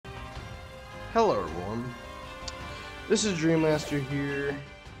Hello everyone, this is Dreammaster here,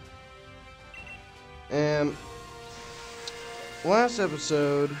 and last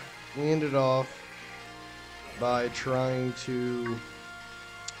episode we ended off by trying to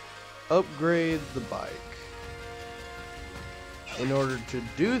upgrade the bike. In order to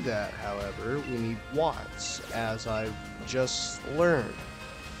do that, however, we need watts, as I've just learned.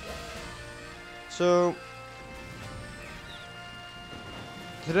 So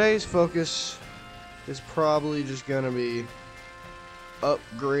today's focus is probably just gonna be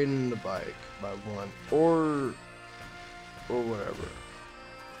upgrading the bike by one or whatever.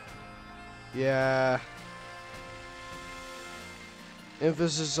 Yeah,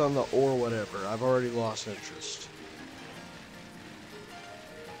 emphasis on the or whatever. I've already lost interest.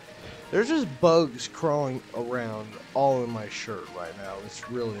 There's just bugs crawling around all in my shirt right now. It's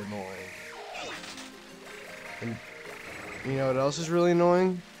really annoying. And you know what else is really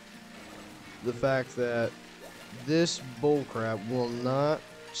annoying? The fact that this bullcrap will not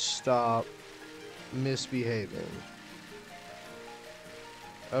stop misbehaving.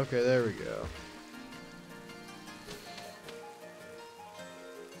 Okay, there we go.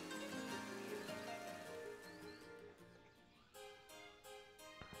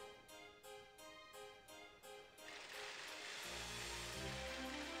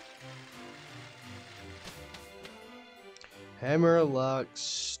 Hammerlock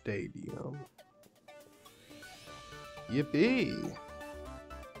Stadium. Yippee!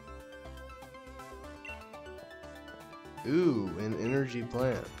 Ooh, an energy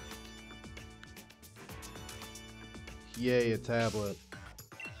plant. Yay, a tablet.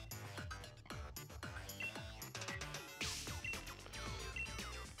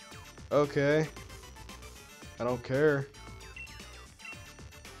 Okay. I don't care.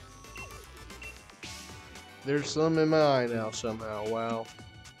 There's some in my eye now somehow, wow.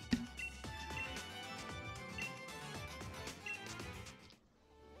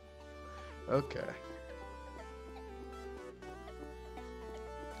 Okay.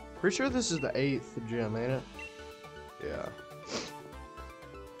 Pretty sure this is the 8th gym, ain't it? Yeah.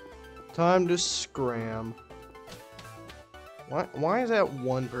 Time to scram. Why is that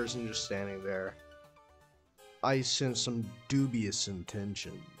one person just standing there? I sense some dubious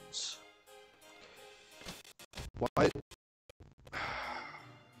intentions. Why?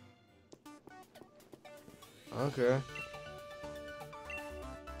 Okay.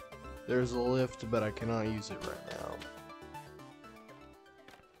 There's a lift, but I cannot use it right now.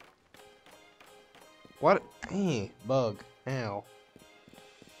 What? Hey, bug. Ow.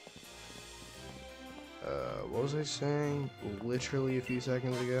 What was I saying? Literally a few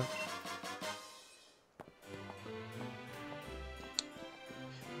seconds ago.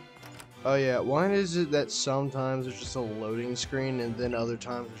 Oh yeah, why is it that sometimes it's just a loading screen and then other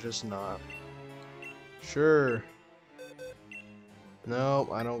times it's just not? Sure. No,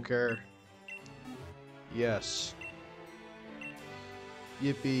 I don't care. Yes.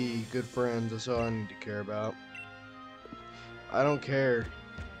 Yippee, good friends, that's all I need to care about. I don't care.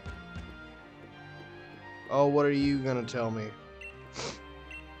 Oh, what are you gonna tell me?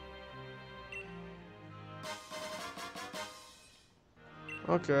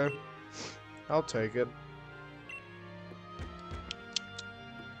 Okay. I'll take it.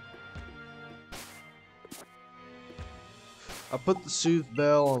 I put the Sooth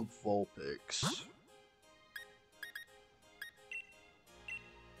Bell on Vulpix.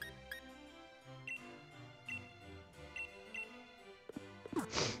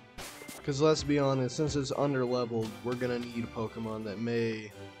 Because let's be honest, since it's underleveled, we're gonna need a Pokemon that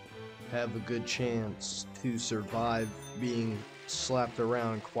may have a good chance to survive being slapped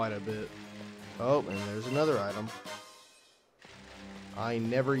around quite a bit. Oh, and there's another item. I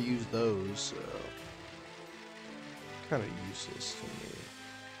never use those, so kind of useless to me.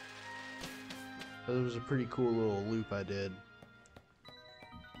 But it was a pretty cool little loop I did.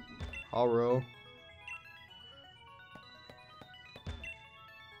 Haro.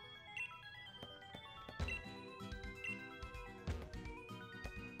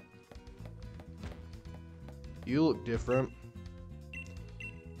 You look different.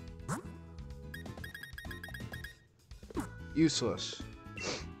 Useless.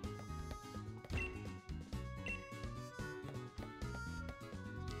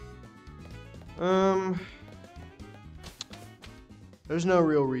 There's no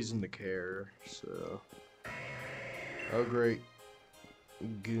real reason to care, so. Oh great.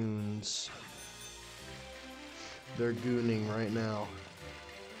 Goons. They're gooning right now.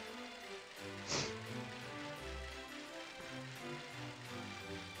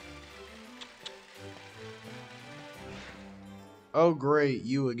 Oh great,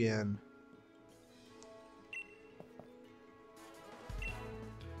 you again.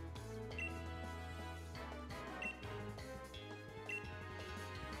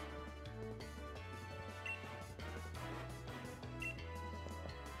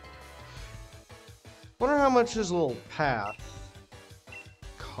 Wonder how much this little path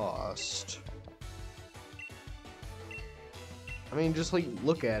cost. I mean, just like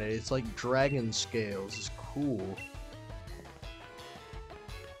look at it. It's like dragon scales. It's cool.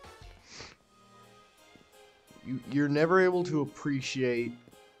 You're never able to appreciate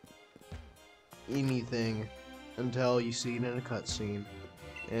anything until you see it in a cutscene.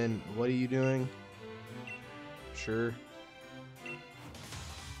 And what are you doing? Sure.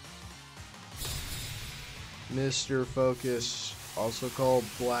 Mr. Focus, also called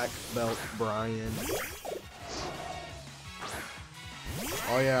Black Belt Brian.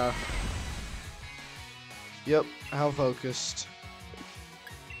 Oh yeah. Yep, how focused.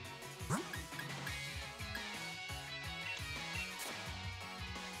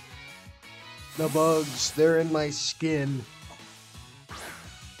 The bugs, they're in my skin.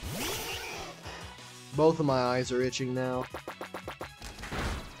 Both of my eyes are itching now.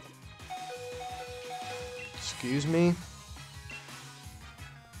 Excuse me?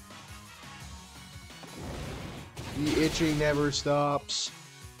 The itching never stops.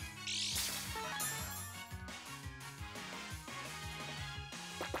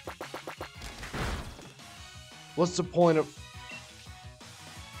 What's the point of...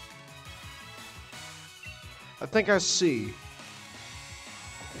 I think I see.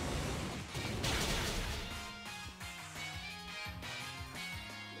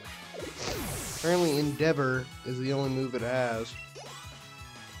 Apparently Endeavor is the only move it has.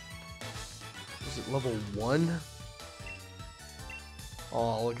 Is it level 1?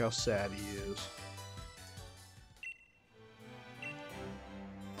 Oh, look how sad he is.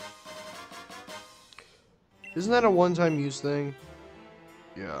 Isn't that a one-time use thing?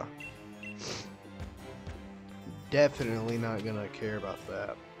 Yeah. Definitely not gonna care about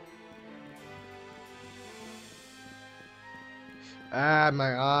that. Ah,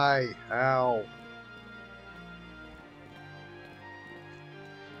 my eye. Ow.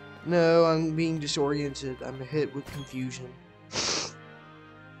 No, I'm being disoriented. I'm hit with confusion.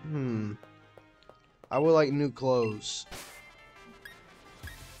 I would like new clothes.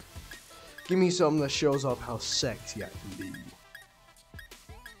 Give me something that shows off how sexy I can be.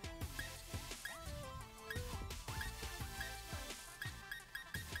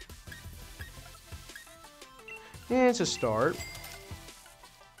 Yeah, it's a start.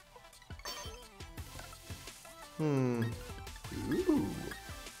 Ooh.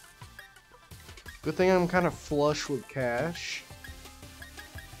 Good thing I'm kind of flush with cash.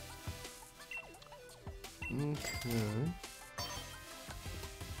 Okay.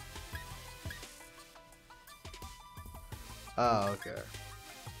 Ah, okay.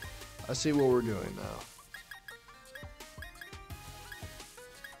 I see what we're doing now.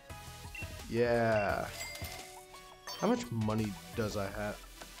 Yeah. How much money does I have?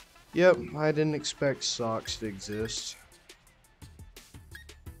 Yep, I didn't expect socks to exist.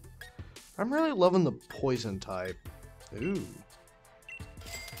 I'm really loving the poison type. Ooh.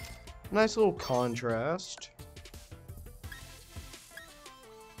 Nice little contrast.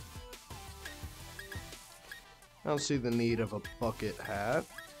 I don't see the need of a bucket hat.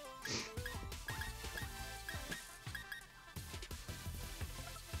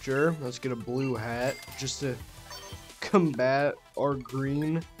 Sure, let's get a blue hat just to combat our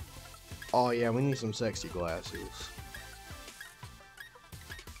green. Oh yeah, we need some sexy glasses.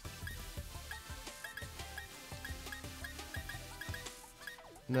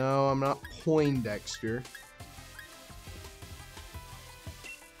 No, I'm not Poindexter.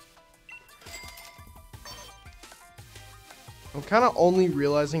 I'm kind of only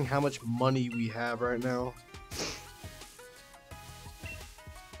realizing how much money we have right now.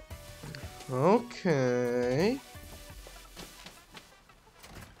 Okay.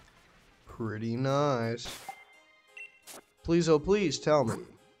 Pretty nice. Please, oh please, tell me.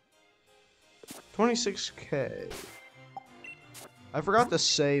 26K. I forgot to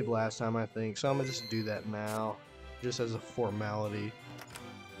save last time, I think, so I'm gonna just do that now. Just as a formality.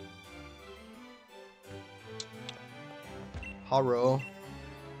 Haro.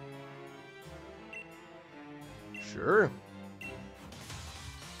 Sure.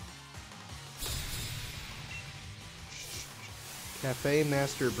 Cafe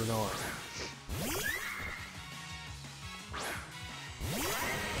Master Bernard.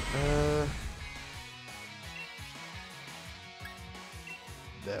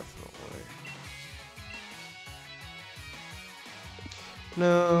 Definitely.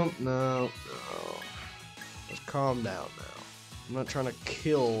 No. Let's calm down now. I'm not trying to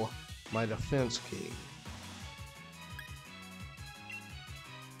kill my defense king.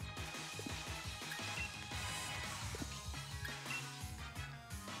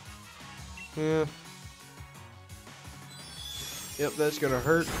 Yeah, Yep, that's gonna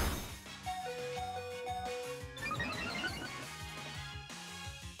hurt.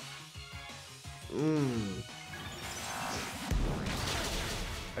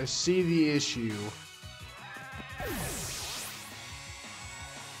 I see the issue.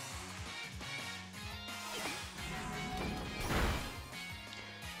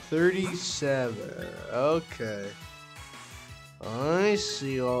 $37. Okay. I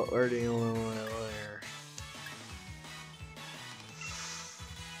see already a little there.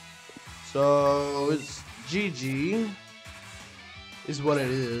 So it's GG is what it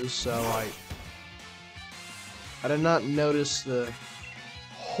is. So I did not notice the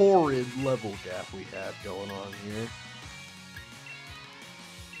horrid level gap we had going on here.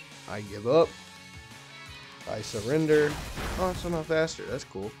 I give up. I surrender. Oh, it's somehow faster. That's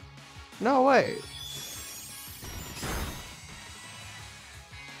cool. No way.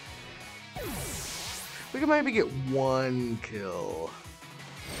 We could maybe get one kill.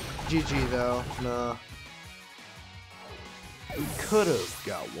 GG though. Nah. We could have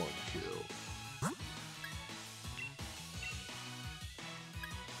got one kill.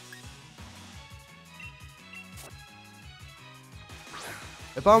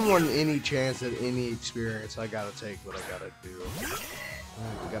 If I'm wanting any chance at any experience, I gotta take what I gotta do.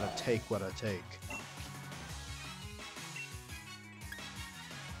 I gotta take what I take.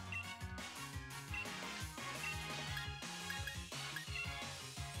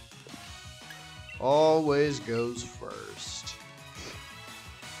 Always goes first.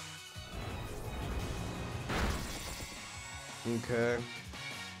 Okay.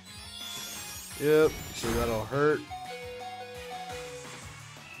 Yep, so that'll hurt.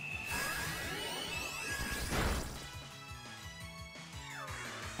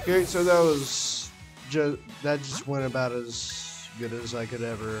 Okay, so that just went about as good as I could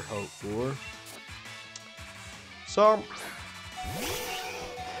ever hope for. So,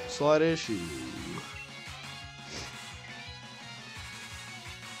 slight issue.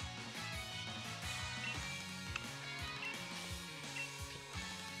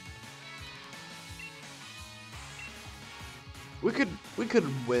 We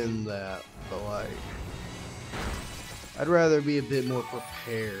could win that, but like, I'd rather be a bit more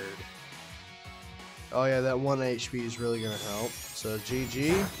prepared. Oh yeah, that 1 HP is really gonna help. So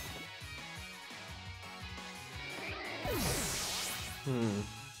GG.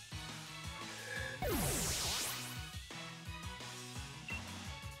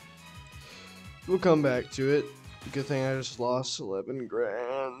 We'll come back to it. Good thing I just lost 11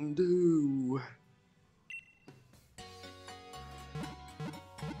 grand. Ooh.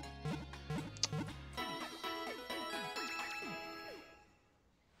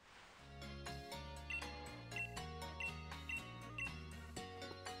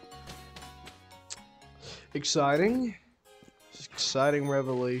 Exciting. Exciting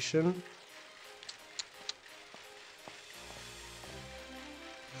revelation.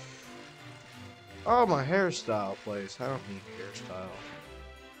 Oh, my hairstyle place. I don't need hairstyle.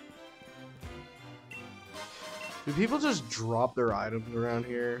 Do people just drop their items around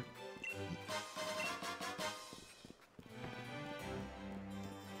here?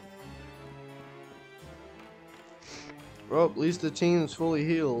 Well, at least the team's fully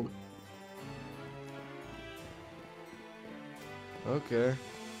healed. Okay.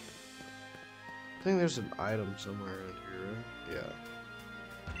 I think there's an item somewhere around here, right?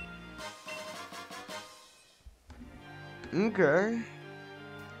 Yeah. Okay.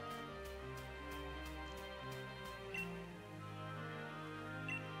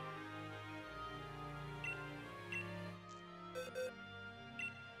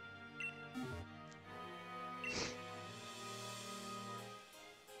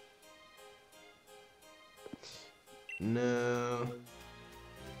 No.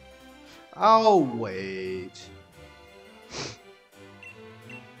 I'll wait.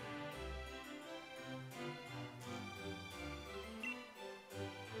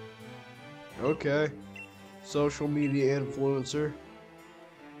 Okay. Social media influencer.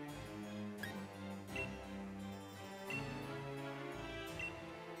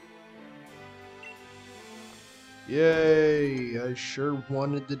 Yay, I sure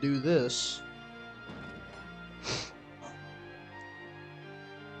wanted to do this.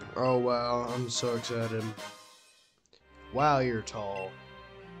 Oh wow, I'm so excited. Wow, you're tall.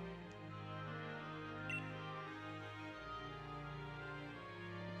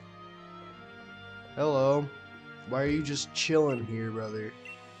 Hello. Why are you just chilling here, brother?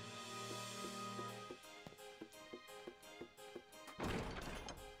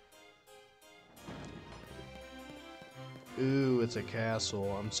 Ooh, it's a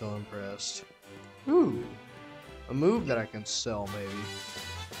castle. I'm so impressed. Ooh. A move that I can sell, maybe.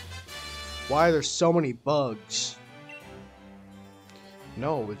 Why are there so many bugs?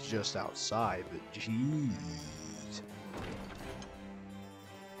 No, it's just outside, but jeez.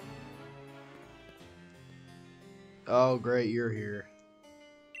 Oh, great, you're here.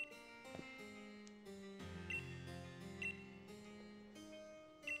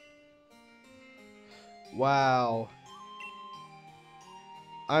 Wow.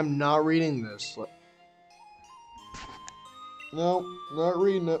 I'm not reading this. No, not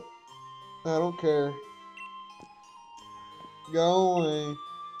reading it. I don't care. Go away.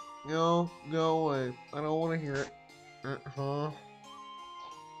 No, go away. I don't want to hear it. Uh-huh.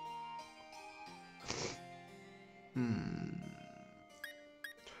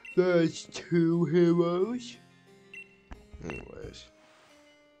 There's 2 heroes. Anyways.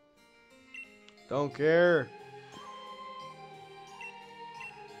 Don't care.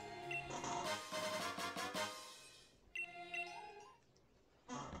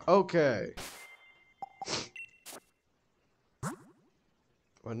 Okay.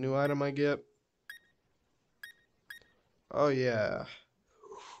 What new item I get? Oh yeah.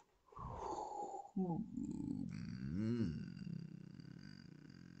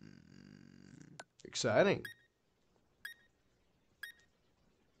 Exciting.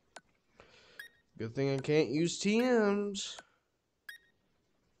 Good thing I can't use TMs.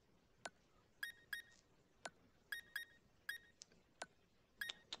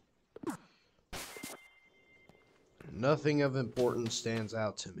 Nothing of importance stands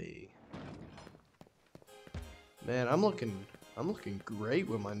out to me. Man, I'm looking great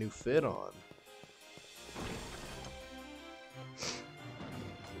with my new fit on.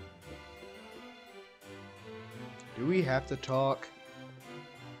 Do we have to talk?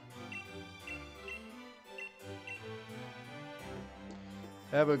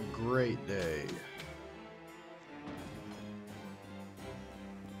 Have a great day.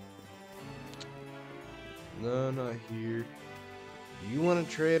 No, not here. You want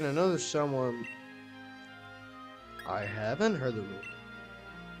to trade? I know there's someone. I haven't heard of it.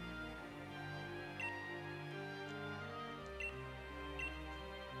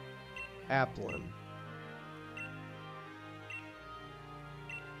 Applin.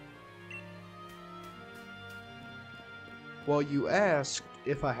 Well, you asked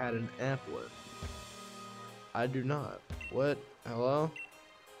if I had an Applin. I do not. What? Hello?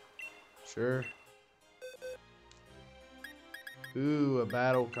 Sure. Ooh, a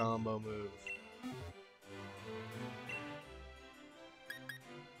battle combo move.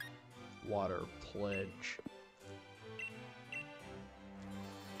 Water pledge.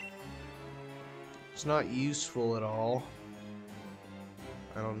 It's not useful at all.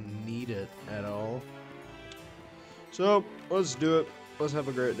 I don't need it at all. So, let's do it. Let's have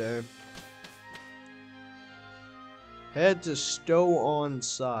a great day. Head to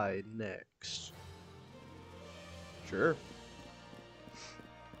Stow-On-Side next. Sure.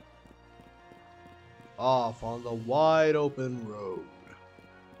 Off on the wide open road.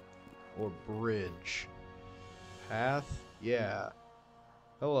 Or bridge. Path? Yeah.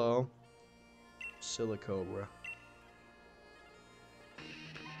 Hello. Silicobra.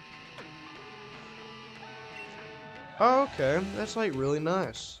 Oh, okay. That's like really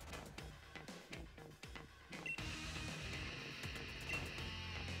nice.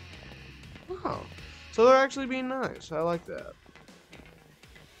 Oh. So they're actually being nice. I like that.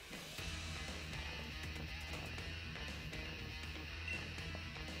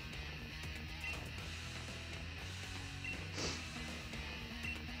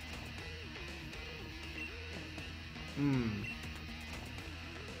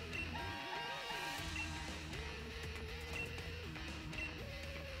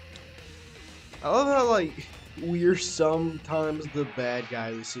 I love how, like, we're sometimes the bad guy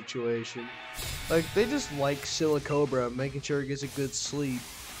of the situation. Like, they just like Silicobra, making sure it gets a good sleep.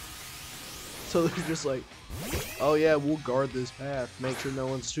 So they're just like, oh yeah, we'll guard this path, make sure no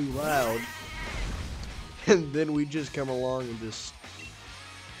one's too loud. And then we just come along and just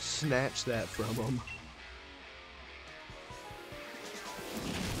snatch that from them.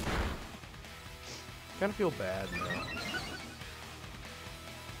 Kind of feel bad now.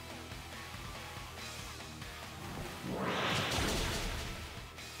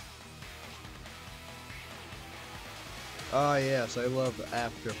 Ah, yes, I love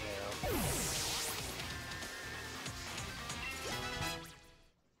Aftermath.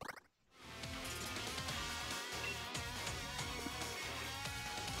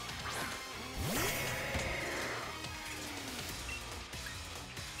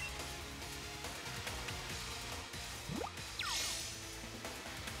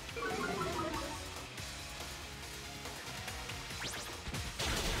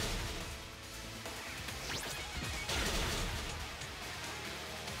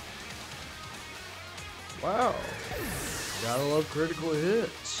 Gotta love critical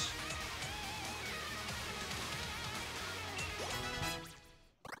hits.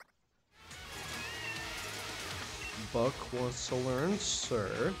 Buck wants to learn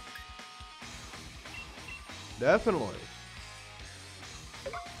Sir. Definitely.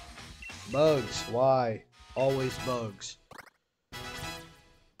 Bugs. Why? Always bugs.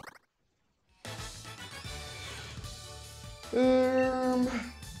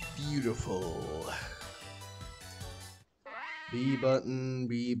 Beautiful. B button,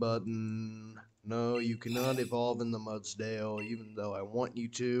 B button. No, you cannot evolve in the Mudsdale, even though I want you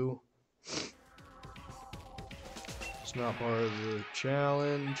to. It's not part of the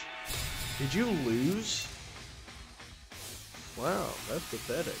challenge. Did you lose? Wow, that's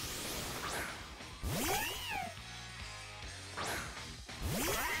pathetic.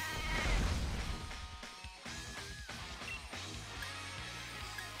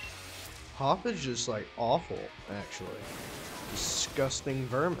 Hop is just like awful, actually. Disgusting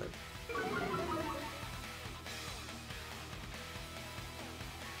vermin.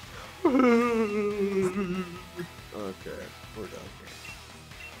 Okay, we're done here.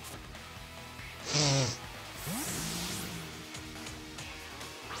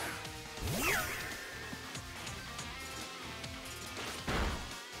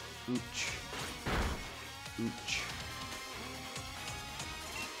 Ooch. Ooch.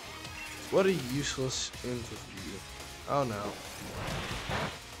 What a useless entity. Oh no.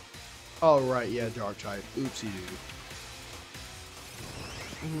 Oh right, yeah, dark type. Oopsie doo.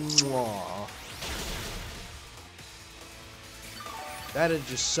 Mwah. That is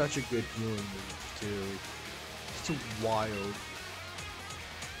just such a good healing move too. It's wild.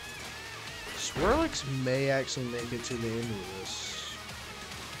 Swirlix may actually make it to the end of this.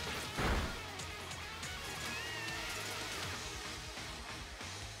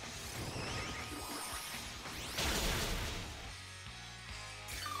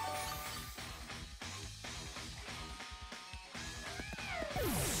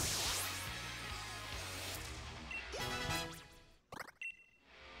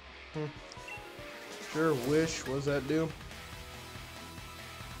 Sure wish. What does that do?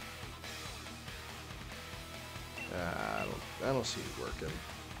 I don't see it working.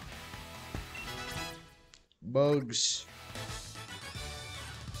 Bugs.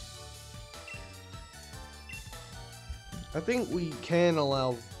 I think we can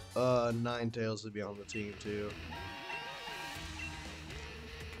allow Ninetales to be on the team too.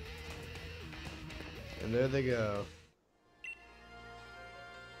 And there they go.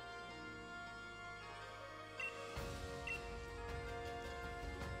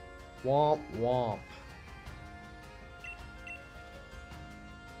 Womp womp.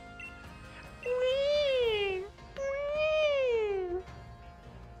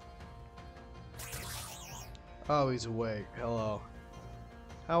 Oh, he's awake. Hello.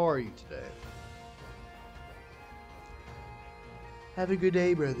 How are you today? Have a good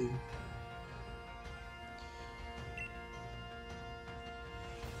day, brother.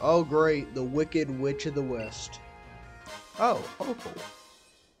 Oh, great. The Wicked Witch of the West. Oh, Opal.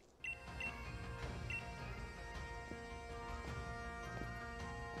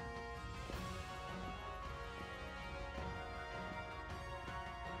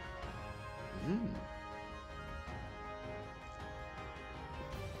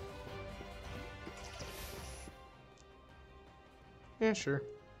 Yeah, sure.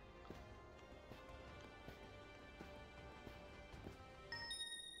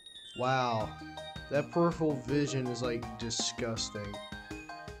 Wow. That peripheral vision is like disgusting.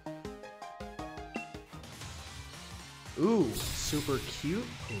 Ooh, super cute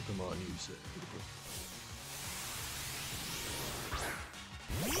Pokemon music.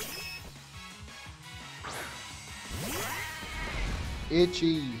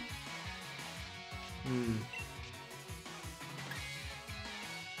 Itchy.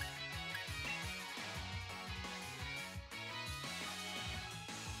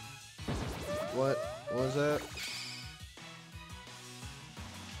 What was that?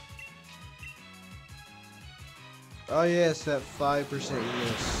 Oh yes, that 5%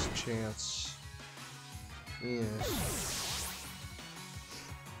 miss chance. Yes.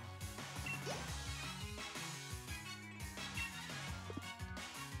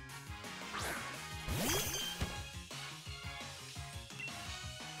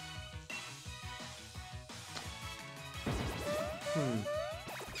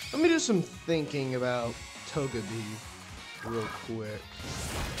 Let me do some thinking about Togepi real quick.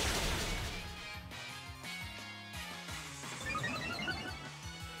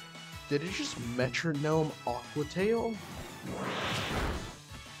 Did it just metronome Aqua Tail?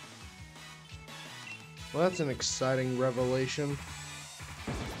 Well, that's an exciting revelation.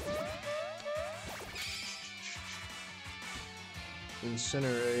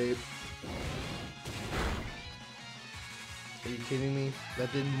 Incinerate. Are you kidding me?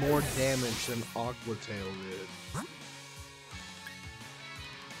 That did more damage than Aqua Tail did.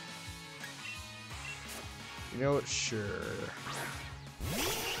 You know what? Sure.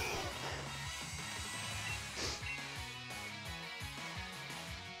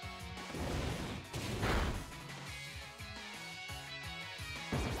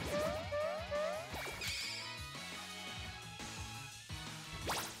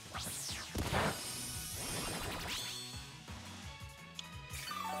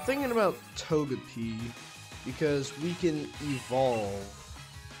 Thinking about Togepi because we can evolve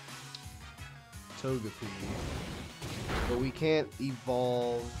Togepi, but we can't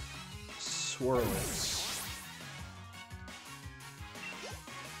evolve Swirlix.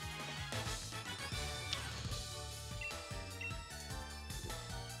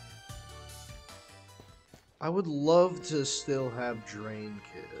 I would love to still have Drain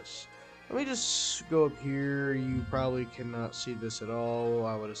Kiss. Let me just go up here. You probably cannot see this at all.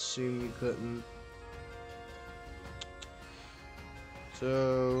 I would assume you couldn't.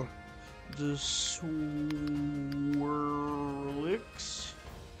 So, the Swirlix.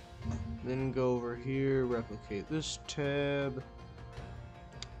 Then go over here, replicate this tab.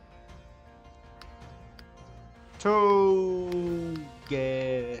 Togepi,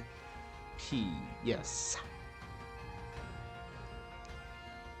 yes.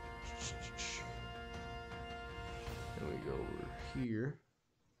 Then we go over here.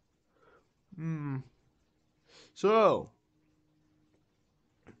 So,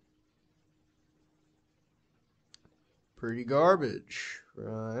 pretty garbage,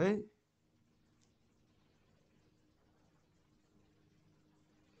 right?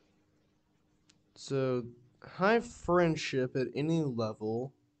 So, high friendship at any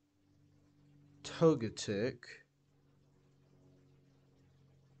level. Togetic.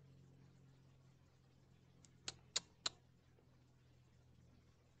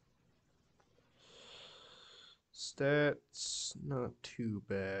 Stats, not too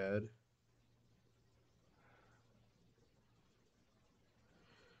bad.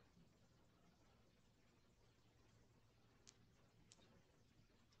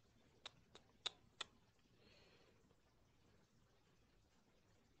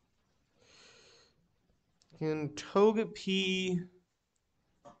 Can Togepi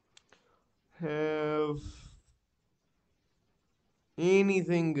have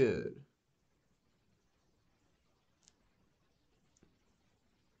anything good?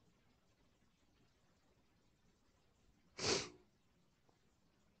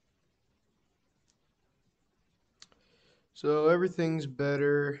 So everything's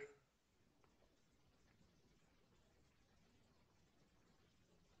better.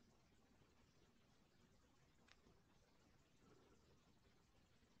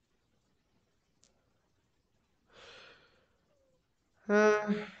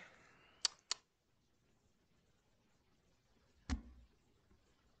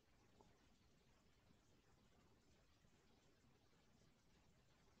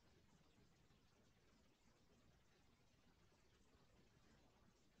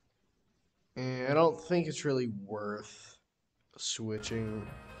 And I don't think it's really worth switching.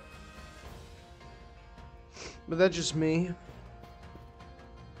 But that's just me.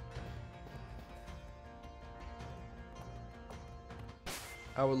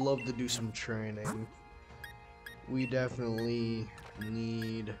 I would love to do some training. We definitely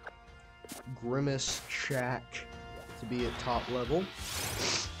need Grimace Shack to be at top level.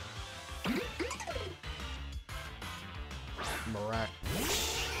 Miraculous.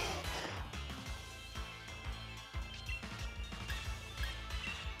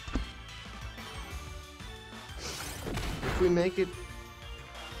 If we make it,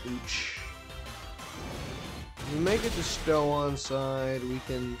 ooch. If we make it to Stow-On-Side, we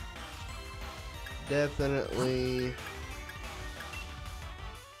can definitely,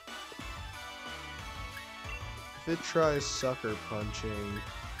 if it tries sucker punching,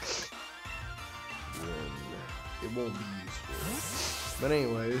 then it won't be useful. But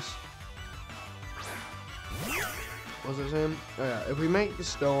anyways, what was I saying? Oh yeah, if we make the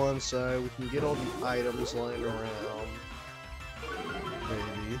Stow-On-Side, we can get all the items lying around.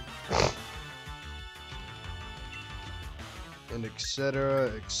 Maybe. And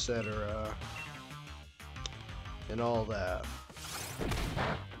etc, etc. And all that.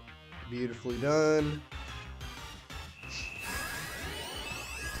 Beautifully done.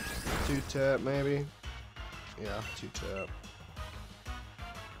 2-tap maybe? Yeah, 2-tap.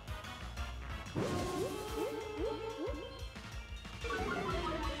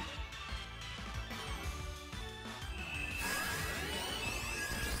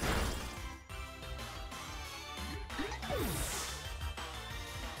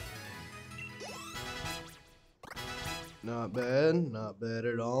 Not bad, not bad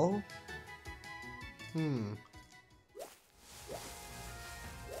at all.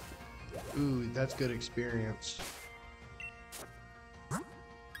 Ooh, that's good experience.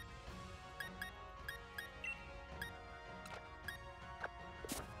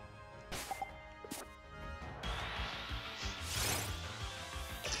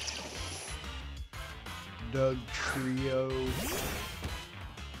 Doug Trio.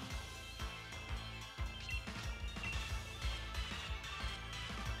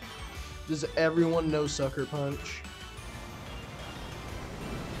 Does everyone know Sucker Punch?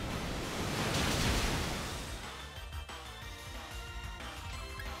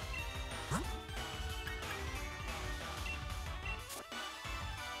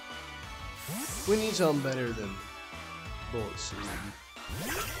 We need something better than Bullet Seed.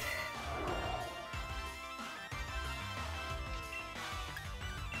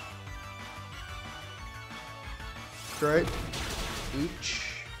 Right? Ooch.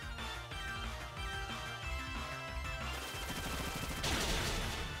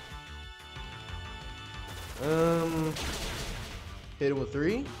 Hit him with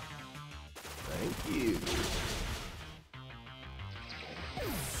 3. Thank you.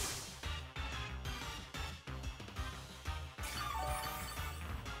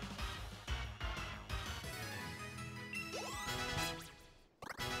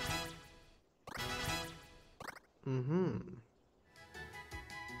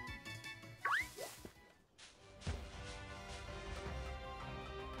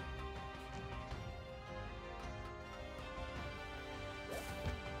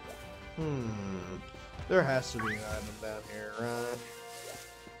 There has to be an item down here, right?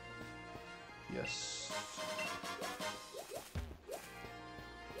 Yes.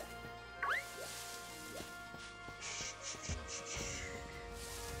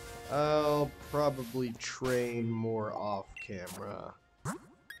 I'll probably train more off camera.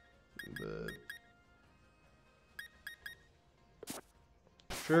 But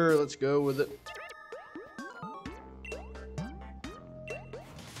sure, let's go with it.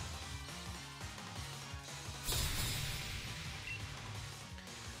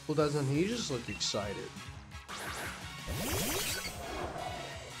 Well, doesn't he just look excited?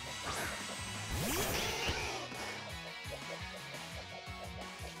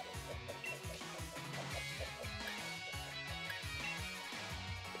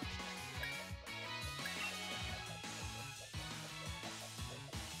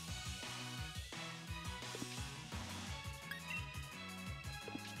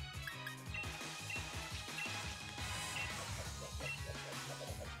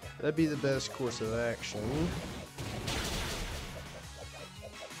 That'd be the best course of action.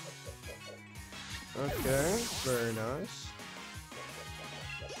 Okay, very nice.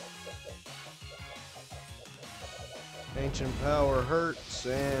 Ancient power hurts,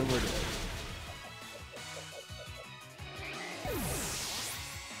 and we're dead.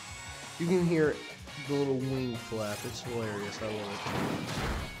 You can hear the little wing flap. It's hilarious. I love it.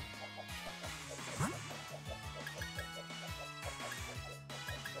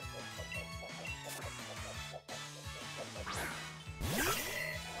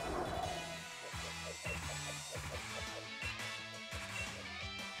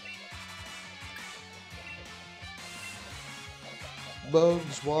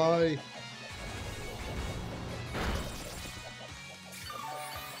 Bugs, why?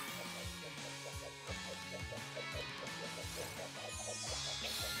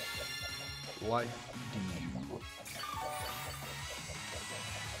 Life D.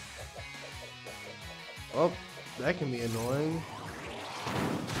 Oh, that can be annoying.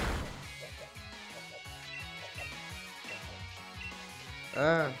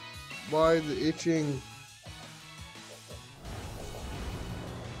 Ah, why the itching?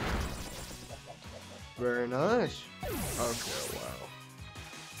 Very nice. Okay, wow.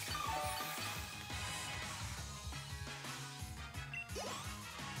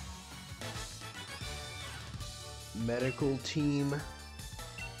 Medical team.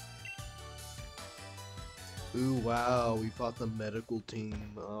 Ooh, wow, we fought the medical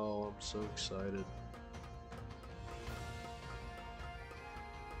team. Oh, I'm so excited.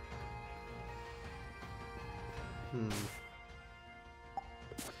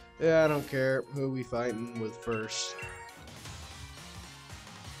 Yeah, I don't care who we fighting with first.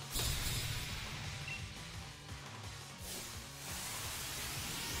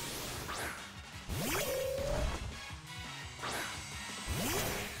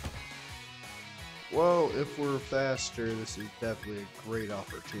 Well, if we're faster, this is definitely a great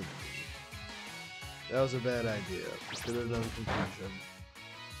opportunity. That was a bad idea. We could have done confusion.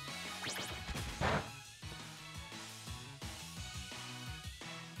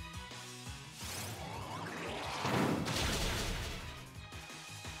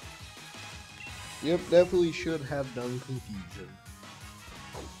 Yep, definitely should have done confusion.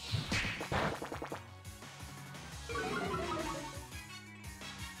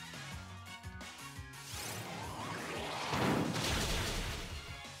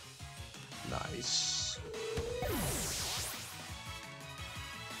 Nice.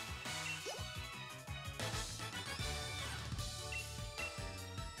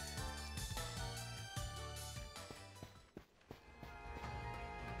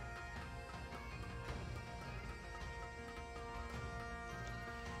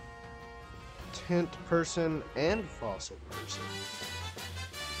 Tent person and fossil person.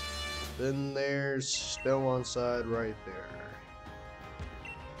 Then there's Stow-On-Side right there.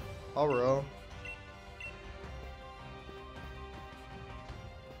 Alright.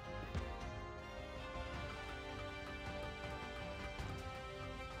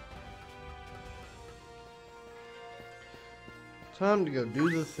 Time to go do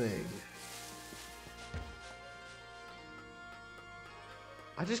the thing.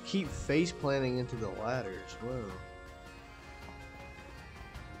 I just keep face planting into the ladders. Whoa.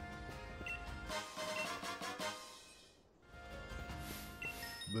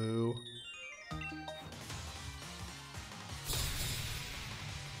 Boo.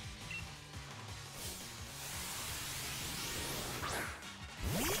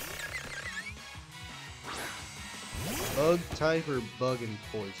 Bug type or bug and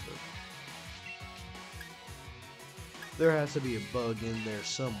poison? There has to be a bug in there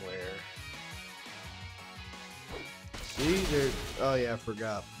somewhere. See, there. Oh yeah, I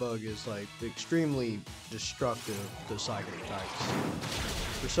forgot. Bug is like extremely destructive to psychic types.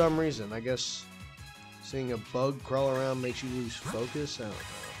 For some reason, I guess seeing a bug crawl around makes you lose focus. I don't know.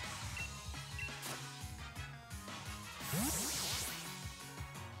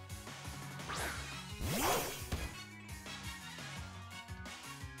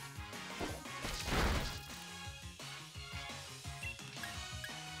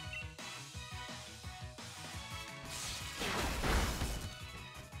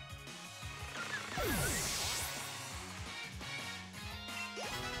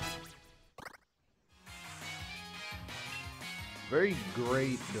 Very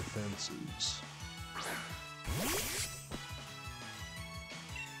great defenses.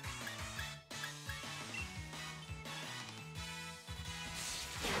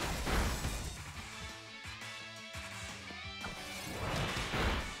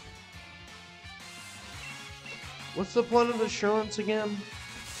 What's the point of assurance again?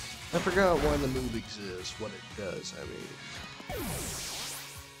 I forgot why the move exists, what it does, I mean.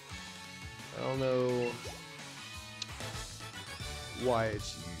 I don't know why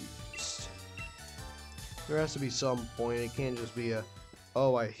it's used. There has to be some point. It can't just be a,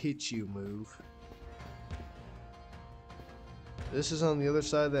 oh, I hit you move. This is on the other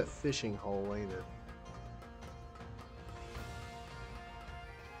side of that fishing hole, ain't it?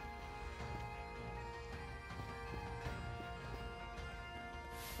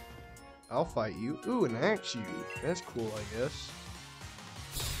 I'll fight you. Ooh, and axe you. That's cool, I guess.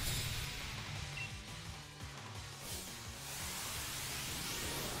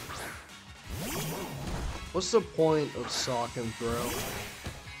 What's the point of sock and throw?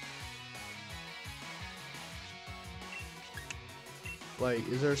 Like,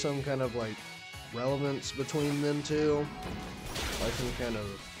 is there some kind of, like, relevance between them two? Like some kind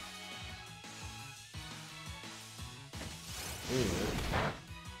of... Anyway.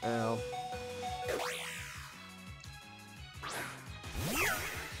 Ow.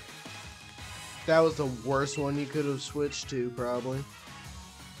 That was the worst one you could have switched to, probably.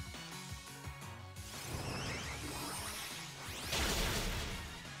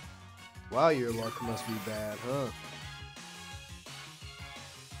 Wow, your luck must be bad, huh?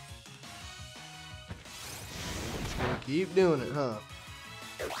 Just gonna keep doing it, huh?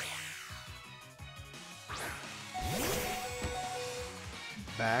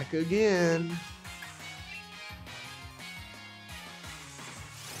 Back again.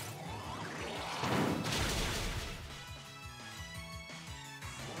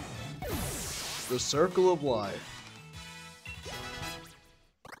 The circle of life.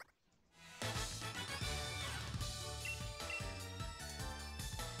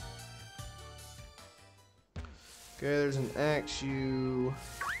 Okay, there's an axe you.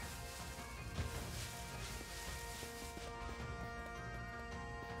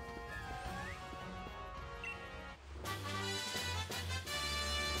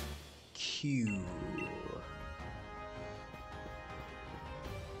 Q.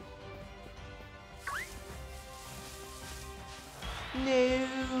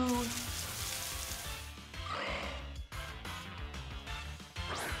 No.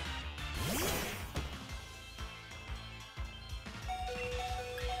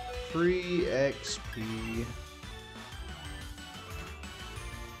 Free XP.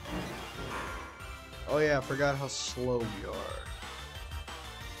 Oh yeah, I forgot how slow we are.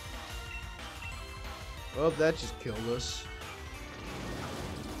 Oh, that just killed us.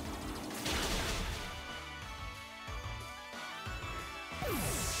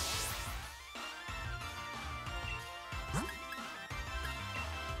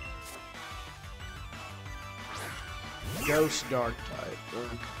 Ghost Dark type.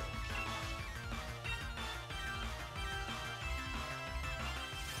 Okay.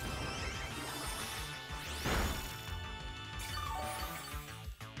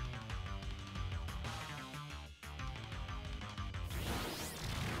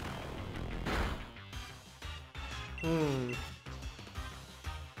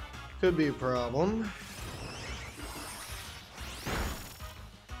 Could be a problem.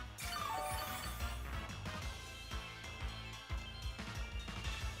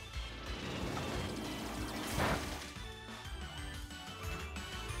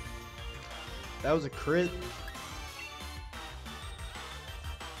 That was a crit.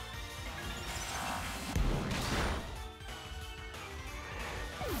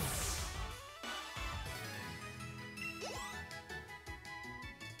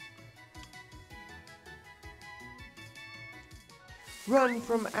 Run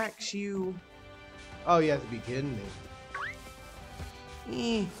from Axew. Oh, you have to be kidding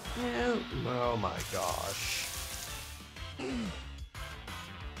me. No. Oh my gosh.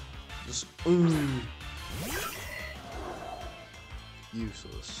 Just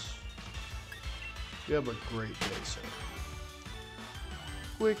useless. You have a great day, sir.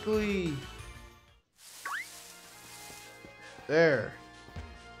 Quickly. There.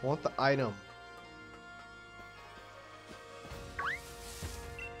 Want the item.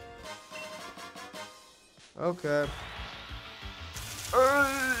 Okay.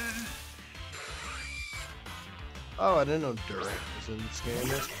 Oh, I didn't know Durant was in this game.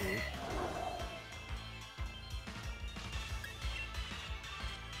 That's cool.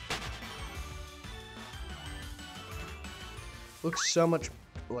 Looks so much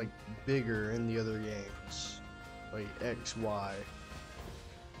like bigger in the other games, like X, Y.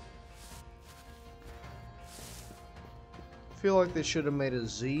 I feel like they should have made a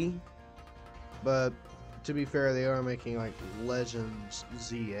Z, but to be fair, they are making like Legends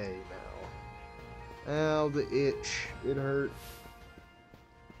ZA now. Ow, the itch. It hurt.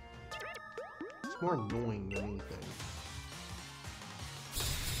 It's more annoying than anything.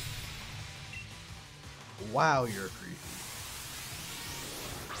 Wow, you're creepy.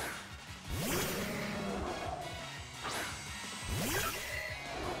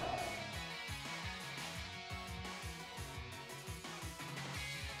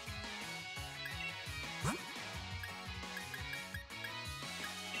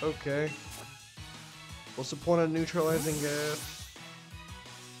 Okay. What's the point of neutralizing gas?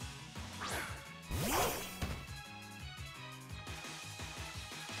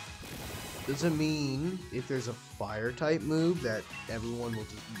 Does it mean if there's a fire type move that everyone will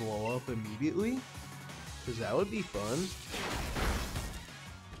just blow up immediately? Because that would be fun.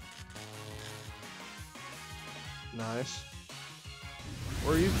 Nice.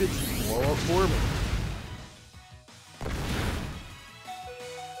 Or you could just blow up for me.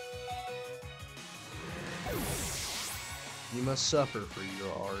 You must suffer for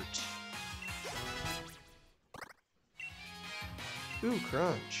your art. Ooh,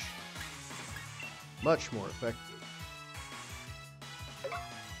 crunch. Much more effective.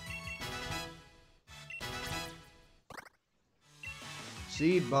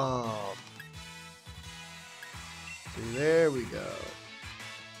 Seed bomb. See, there we go.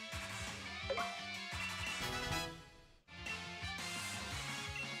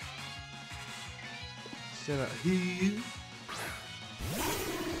 Send out here.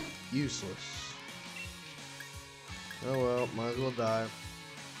 Useless. Oh well, might as well die.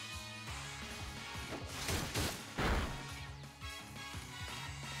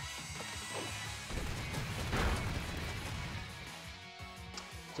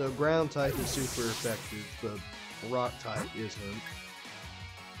 So ground type is super effective, but rock type isn't.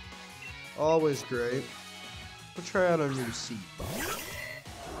 Always great. We'll try out a new seed bomb.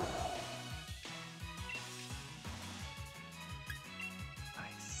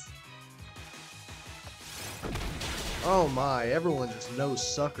 Oh my, everyone just knows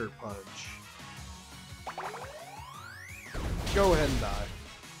Sucker Punch. go ahead and die.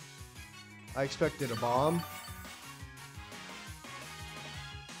 I expected a bomb.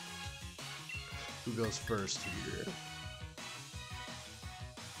 Who goes first here?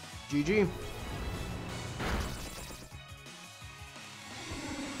 GG.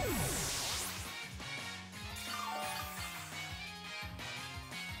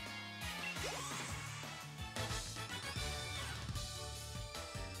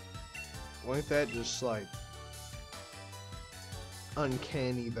 Ain't that just like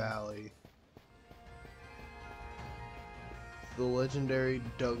Uncanny Valley? The legendary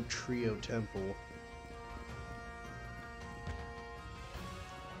Doug Trio Temple.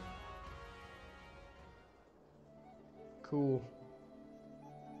 Cool.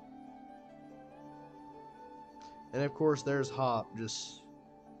 And of course there's Hop just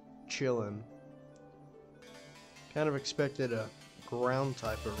chilling. Kind of expected a ground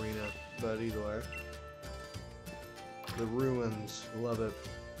type arena, but either way. The ruins, love it.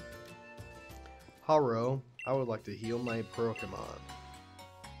 Haro, I would like to heal my Pokémon.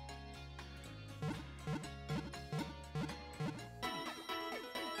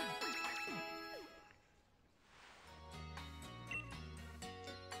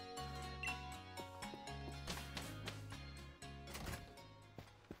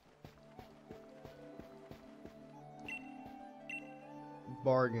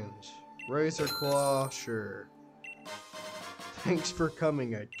 Bargains. Razor Claw, sure. Thanks for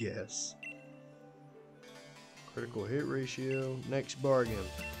coming, I guess. Critical hit ratio. Next bargain.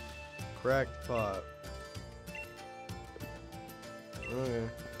 Cracked pot. Okay.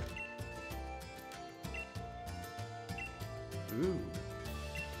 Ooh.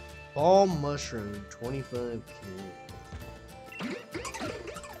 Balm mushroom, 25k.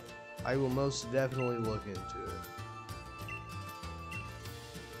 I will most definitely look into it.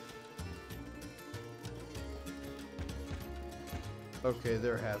 Okay,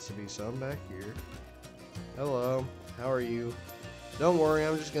 there has to be some back here. Hello, how are you? Don't worry,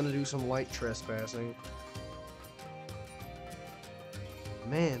 I'm just gonna do some light trespassing.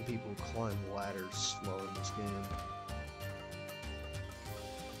 Man, people climb ladders slow in this game.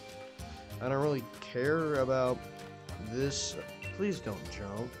 I don't really care about this. Please don't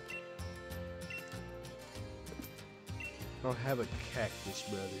jump. I don't have a cactus,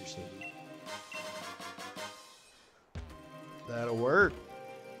 brothers. That'll work.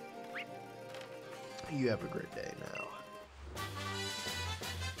 You have a great day now.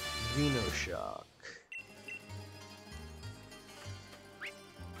 Venoshock.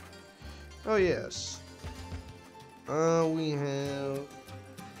 Oh yes. We have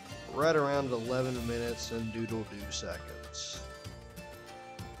right around 11 minutes and doodle-doo seconds.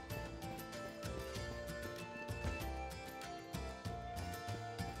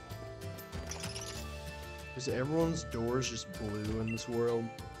 Is everyone's doors just blue in this world?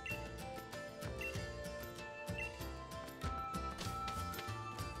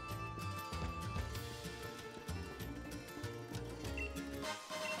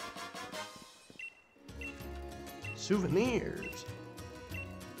 Souvenirs?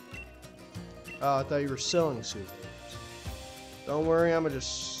 Oh, I thought you were selling souvenirs. Don't worry, I'm gonna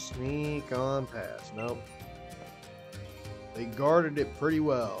just sneak on past. Nope. They guarded it pretty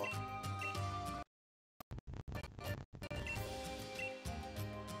well.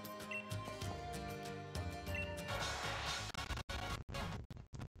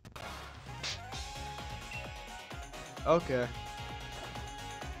 Okay.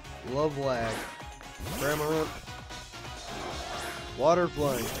 Love lag. Cramorant. Water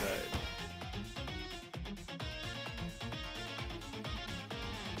flying type.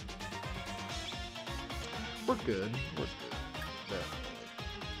 We're good. We're good. Definitely.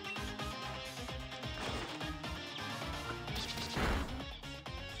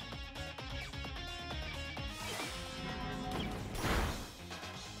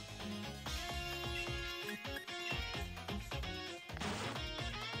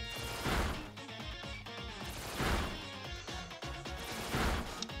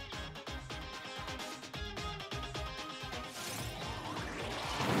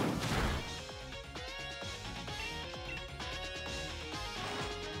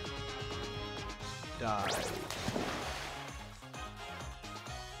 Die.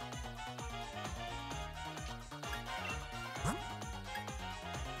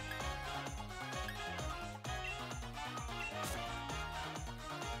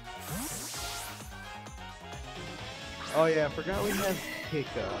 Oh yeah, I forgot we had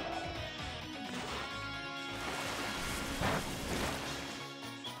pickup.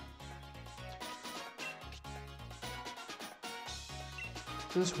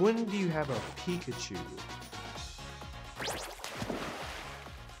 Since when do you have a Pikachu?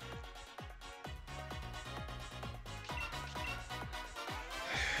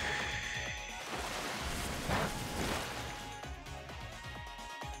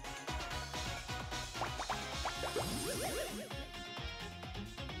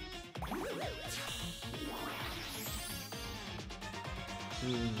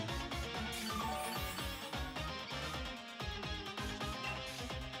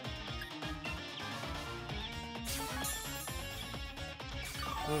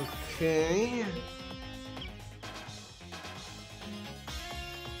 Okay.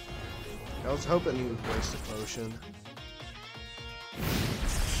 I was hoping he would waste a potion.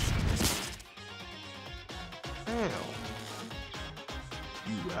 Ow.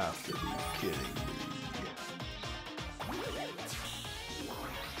 You have to be kidding me.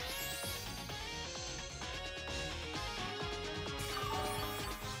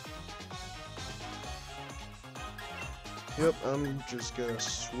 Yep, I'm just gonna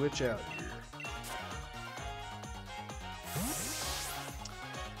switch out here.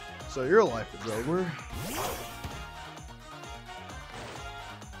 So your life is over.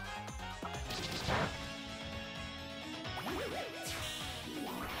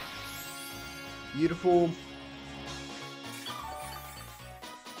 Beautiful.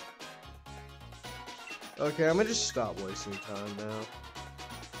 Okay, I'm gonna just stop wasting time now.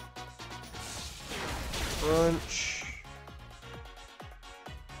 Crunch.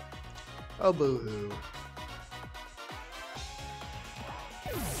 Oh, boo-hoo.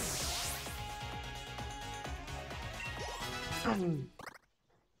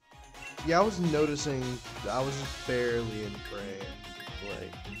 Yeah, I was noticing I was just barely in frame,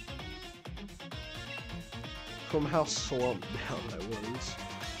 like, from how slumped down I was.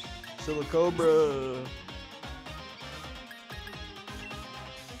 Silicobra.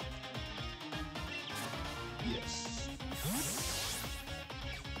 Yes.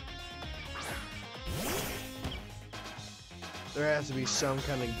 There has to be some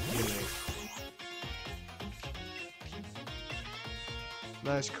kind of gimmick.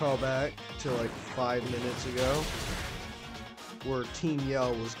 Nice callback to like 5 minutes ago, where Team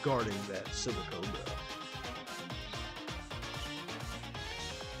Yell was guarding that Silicobra.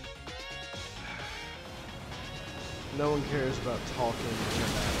 No one cares about talking in a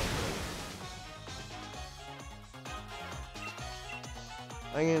battle.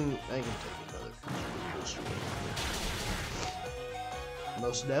 I can take another creature.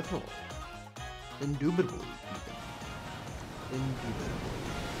 Most definitely. Indubitably, even. Indubitably.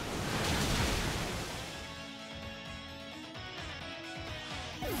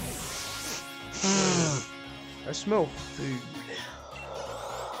 I smell food.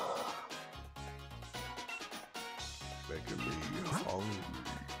 Making me hungry.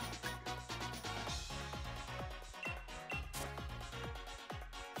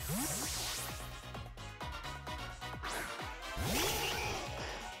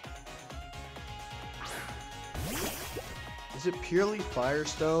 Is it purely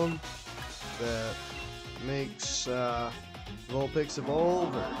Firestone that makes Vulpix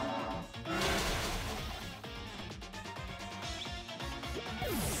evolve? Or?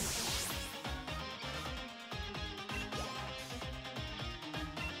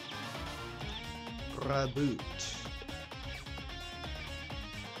 Reboot.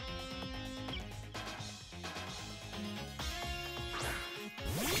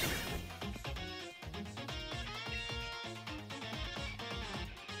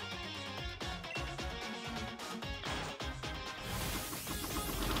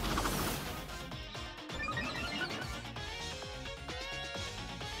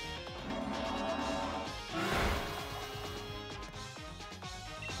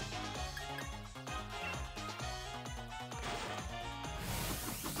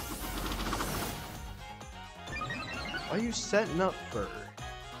 Why are you setting up for?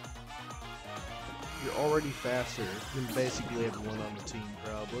 You're already faster than basically everyone on the team,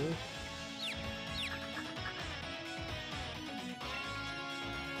 probably.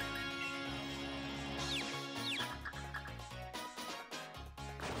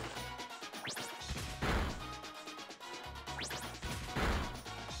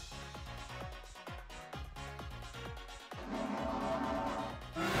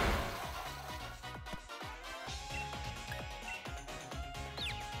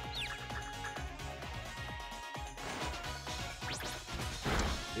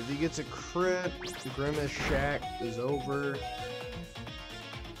 If he gets a crit, the Grimace Shack is over.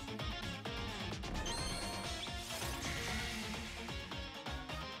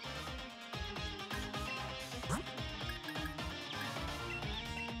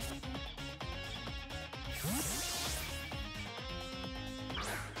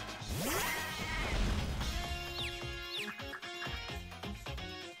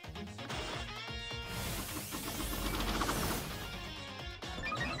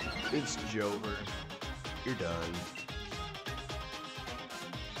 It's Jover. You're done.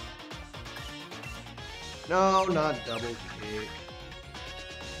 No, not double kick.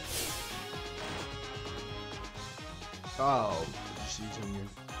 Oh, just using your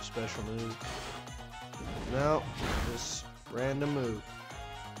special move. No, just random move.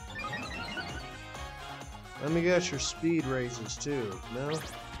 Let me guess, your speed raises too, no?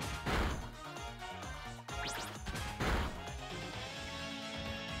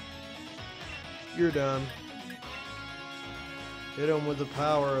 You're done. Hit him with the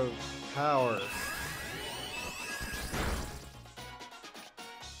power of power.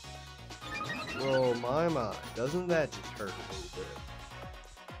 Whoa, my. Doesn't that just hurt a little bit?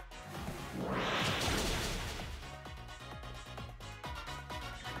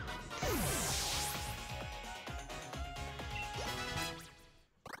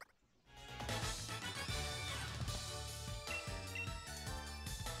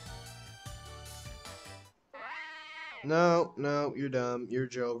 No, you're dumb. You're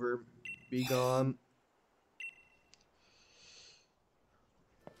Jover. Be gone.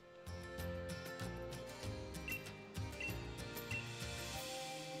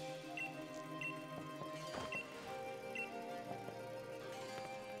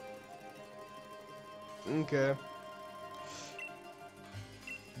 Okay.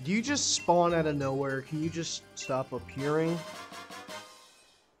 Do you just spawn out of nowhere? Can you just stop appearing?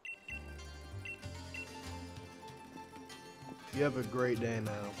 You have a great day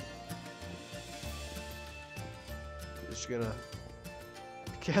now. Just gonna...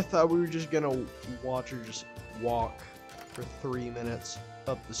 I thought we were just gonna watch her just walk for 3 minutes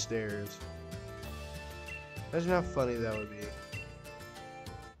up the stairs. Imagine how funny that would be.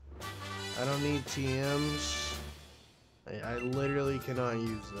 I don't need TMs. I literally cannot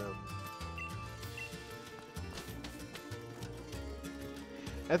use them.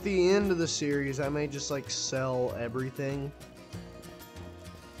 At the end of the series, I may just like sell everything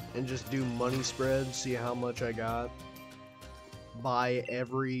and just do money spreads, see how much I got. Buy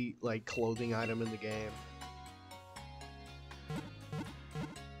every like clothing item in the game.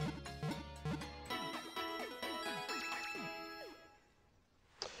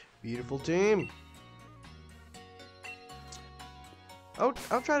 Beautiful team. I'll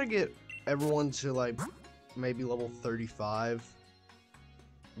try to get everyone to like maybe level 35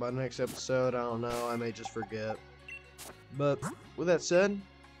 by next episode. I don't know, I may just forget. But with that said,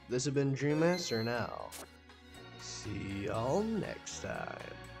 this has been Dreammaster now. See y'all next time.